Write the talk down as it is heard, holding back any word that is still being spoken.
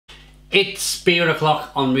It's beer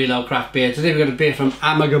o'clock on Real Ale Craft Beer. Today we've got a beer from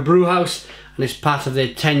Amager Bryghus, and it's part of their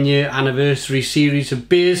 10-year anniversary series of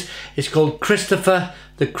beers. It's called Cristopher,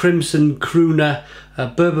 the Crimson Crooner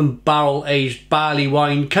Bourbon Barrel Aged Barley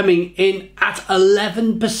Wine, coming in at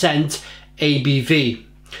 11% ABV.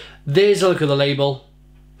 There's a look at the label.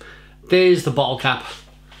 There's the bottle cap.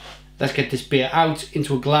 Let's get this beer out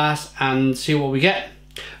into a glass and see what we get.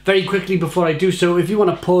 Very quickly before I do so, if you want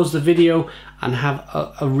to pause the video and have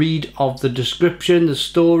a read of the description, the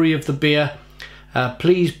story of the beer,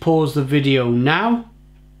 please pause the video now.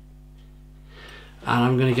 And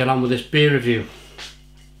I'm going to get on with this beer review.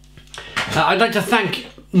 I'd like to thank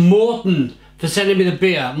Morton for sending me the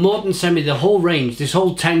beer. Morton sent me the whole range, this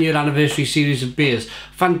whole 10-year anniversary series of beers.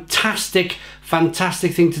 Fantastic,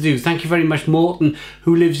 fantastic thing to do. Thank you very much, Morton,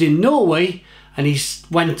 who lives in Norway, and he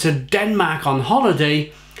went to Denmark on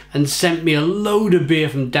holiday and sent me a load of beer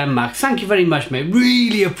from Denmark. Thank you very much, mate.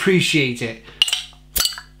 Really appreciate it.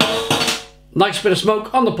 Nice bit of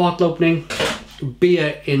smoke on the bottle opening.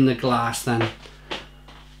 Beer in the glass then.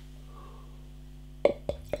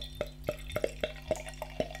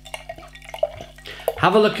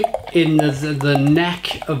 Have a look in the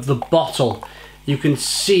neck of the bottle. You can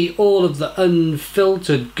see all of the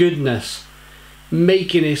unfiltered goodness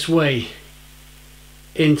making its way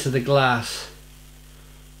into the glass.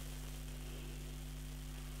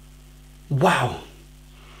 Wow.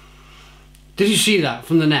 Did you see that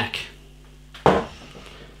from the neck?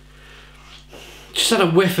 Just had a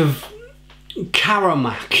whiff of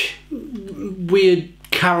Caramac. Weird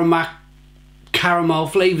caramel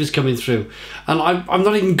flavours coming through. And I've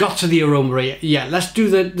not even got to the aroma yet. Let's do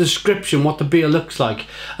the description, what the beer looks like.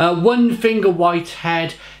 One finger white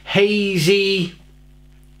head, hazy,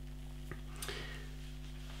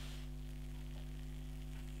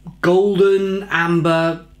 golden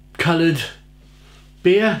amber coloured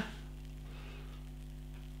beer.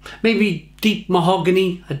 Maybe deep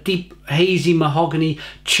mahogany, a deep hazy mahogany,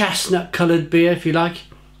 chestnut coloured beer if you like.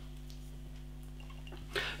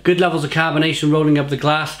 Good levels of carbonation rolling up the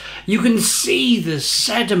glass. You can see the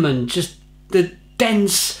sediment, just the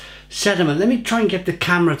dense sediment. Let me try and get the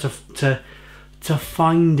camera to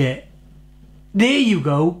find it. There you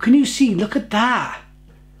go. Can you see? Look at that.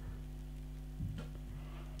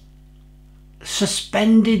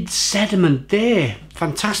 Suspended sediment there.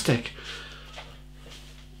 Fantastic.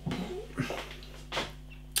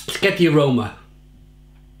 Let's get the aroma.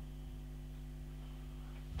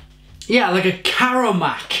 Yeah, like a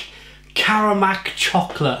Caramac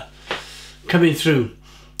chocolate coming through.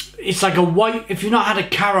 It's like a white, if you've not had a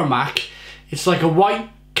Caramac, it's like a white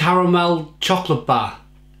caramel chocolate bar.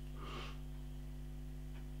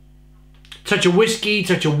 Touch of whiskey,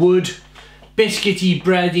 touch of wood, biscuity,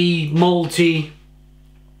 bready, malty.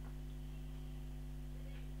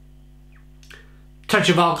 Touch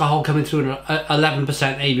of alcohol coming through at 11%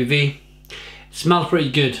 ABV. Smells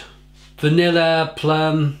pretty good. Vanilla,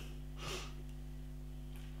 plum.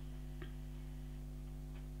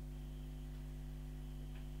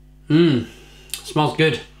 Smells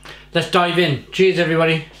good. Let's dive in. Cheers,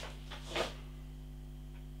 everybody.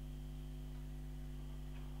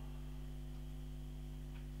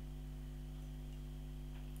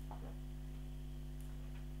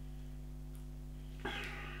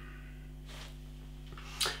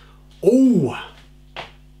 Oh!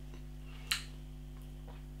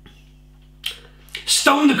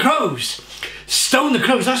 Stone the Crows! Stone the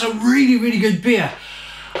Crows, that's a really, really good beer.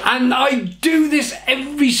 And I do this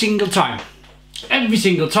every single time. Every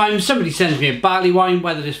single time somebody sends me a barley wine,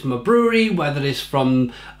 whether it's from a brewery, whether it's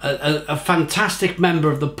from a fantastic member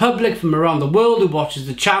of the public from around the world who watches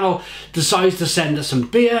the channel, decides to send us some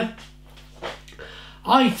beer.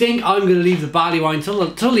 I think I'm going to leave the barley wine till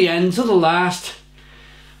the end, till the last,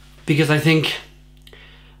 because I think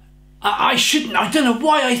I shouldn't. I don't know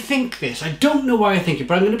why I think this. I don't know why I think it,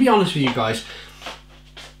 but I'm going to be honest with you guys.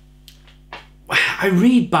 I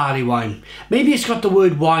read barley wine. Maybe it's got the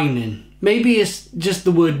word wine in. Maybe it's just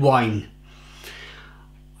the word wine.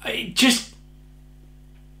 It's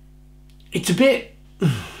a bit,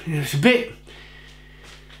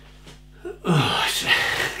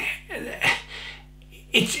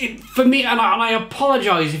 for me, and I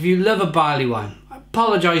apologise if you love a barley wine. I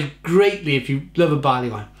apologise greatly if you love a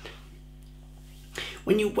barley wine.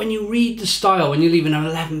 When you read the style, when you're leaving an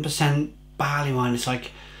 11% barley wine, it's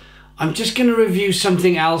like, I'm just going to review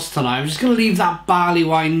something else tonight. I'm just going to leave that barley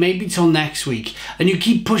wine maybe till next week. And you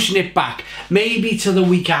keep pushing it back. Maybe to the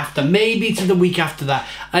week after. Maybe to the week after that.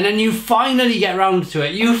 And then you finally get around to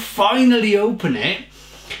it. You finally open it.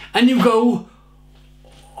 And you go,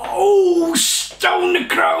 oh, Stone the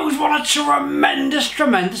Crows, what a tremendous,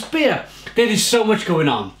 tremendous beer. There is so much going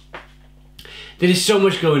on. There is so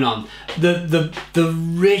much going on. The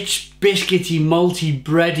rich, biscuity, malty,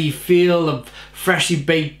 bready feel of freshly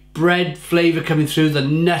baked bread flavour coming through, the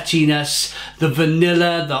nuttiness, the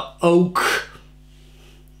vanilla, the oak.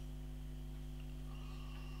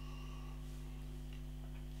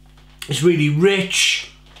 It's really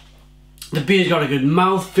rich. The beer's got a good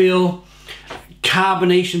mouthfeel.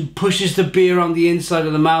 Carbonation pushes the beer on the inside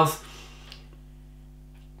of the mouth.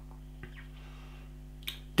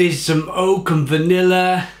 There's some oak and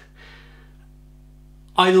vanilla.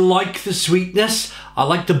 I like the sweetness. I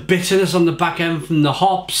like the bitterness on the back end from the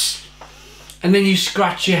hops. And then you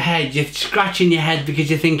scratch your head. You're scratching your head because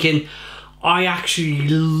you're thinking, I actually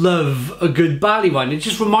love a good barley wine. It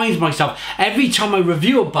just reminds myself, every time I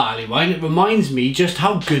review a barley wine, it reminds me just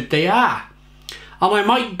how good they are. And I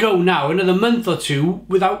might go now another month or two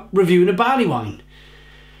without reviewing a barley wine.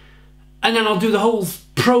 And then I'll do the whole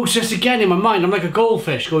process again in my mind. I'm like a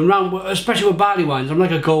goldfish going round, especially with barley wines. I'm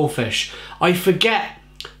like a goldfish. I forget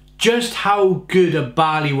just how good a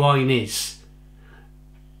barley wine is.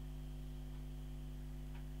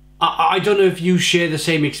 I don't know if you share the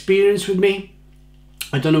same experience with me.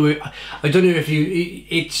 I don't know if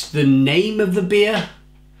it's the name of the beer.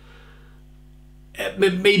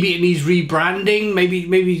 Maybe it needs rebranding.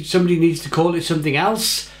 Maybe somebody needs to call it something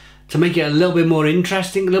else to make it a little bit more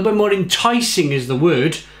interesting, a little bit more enticing is the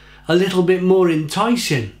word. A little bit more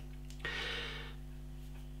enticing.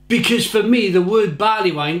 Because for me, the word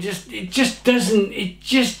barley wine it just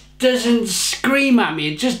doesn't scream at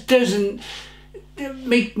me. It just doesn't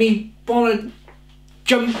make me want to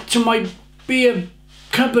jump to my beer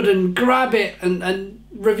cupboard and grab it and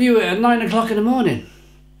review it at 9 o'clock in the morning.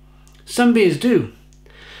 Some beers do.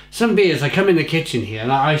 Some beers, I come in the kitchen here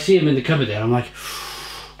and I see them in the cupboard there. I'm like,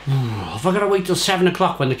 have I got to wait till 7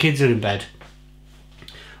 o'clock when the kids are in bed?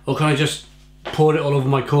 Or can I just pour it all over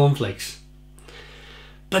my cornflakes?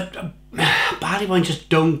 But barley wine just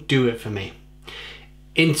don't do it for me.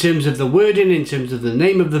 In terms of the wording, in terms of the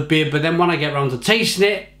name of the beer, but then when I get around to tasting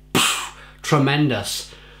it,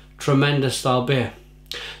 tremendous. Tremendous style beer.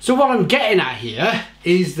 So what I'm getting at here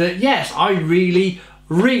is that yes, I really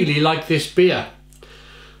like this beer.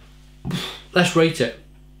 Let's rate it.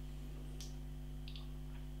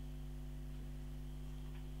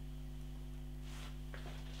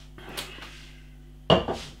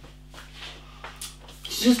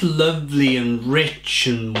 It's just lovely and rich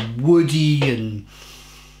and woody, and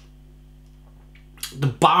the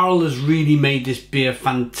barrel has really made this beer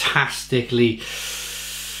fantastically.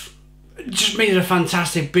 Just made it a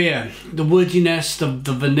fantastic beer. The woodiness,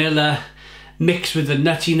 the vanilla, mixed with the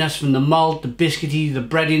nuttiness from the malt, the biscuity, the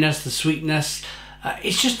breadiness, the sweetness.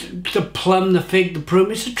 It's just the plum, the fig, the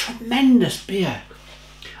prune. It's a tremendous beer.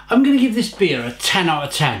 I'm going to give this beer a 10 out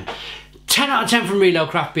of 10. 10 out of 10 from Real Ale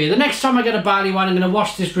Craft Beer. The next time I get a barley wine, I'm going to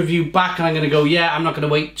watch this review back and I'm going to go, yeah, I'm not going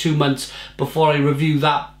to wait 2 months before I review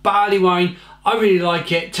that barley wine. I really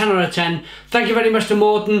like it. 10 out of 10. Thank you very much to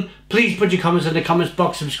Morton. Please put your comments in the comments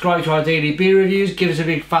box. Subscribe to our daily beer reviews. Give us a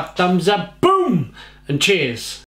big fat thumbs up. Boom! And cheers.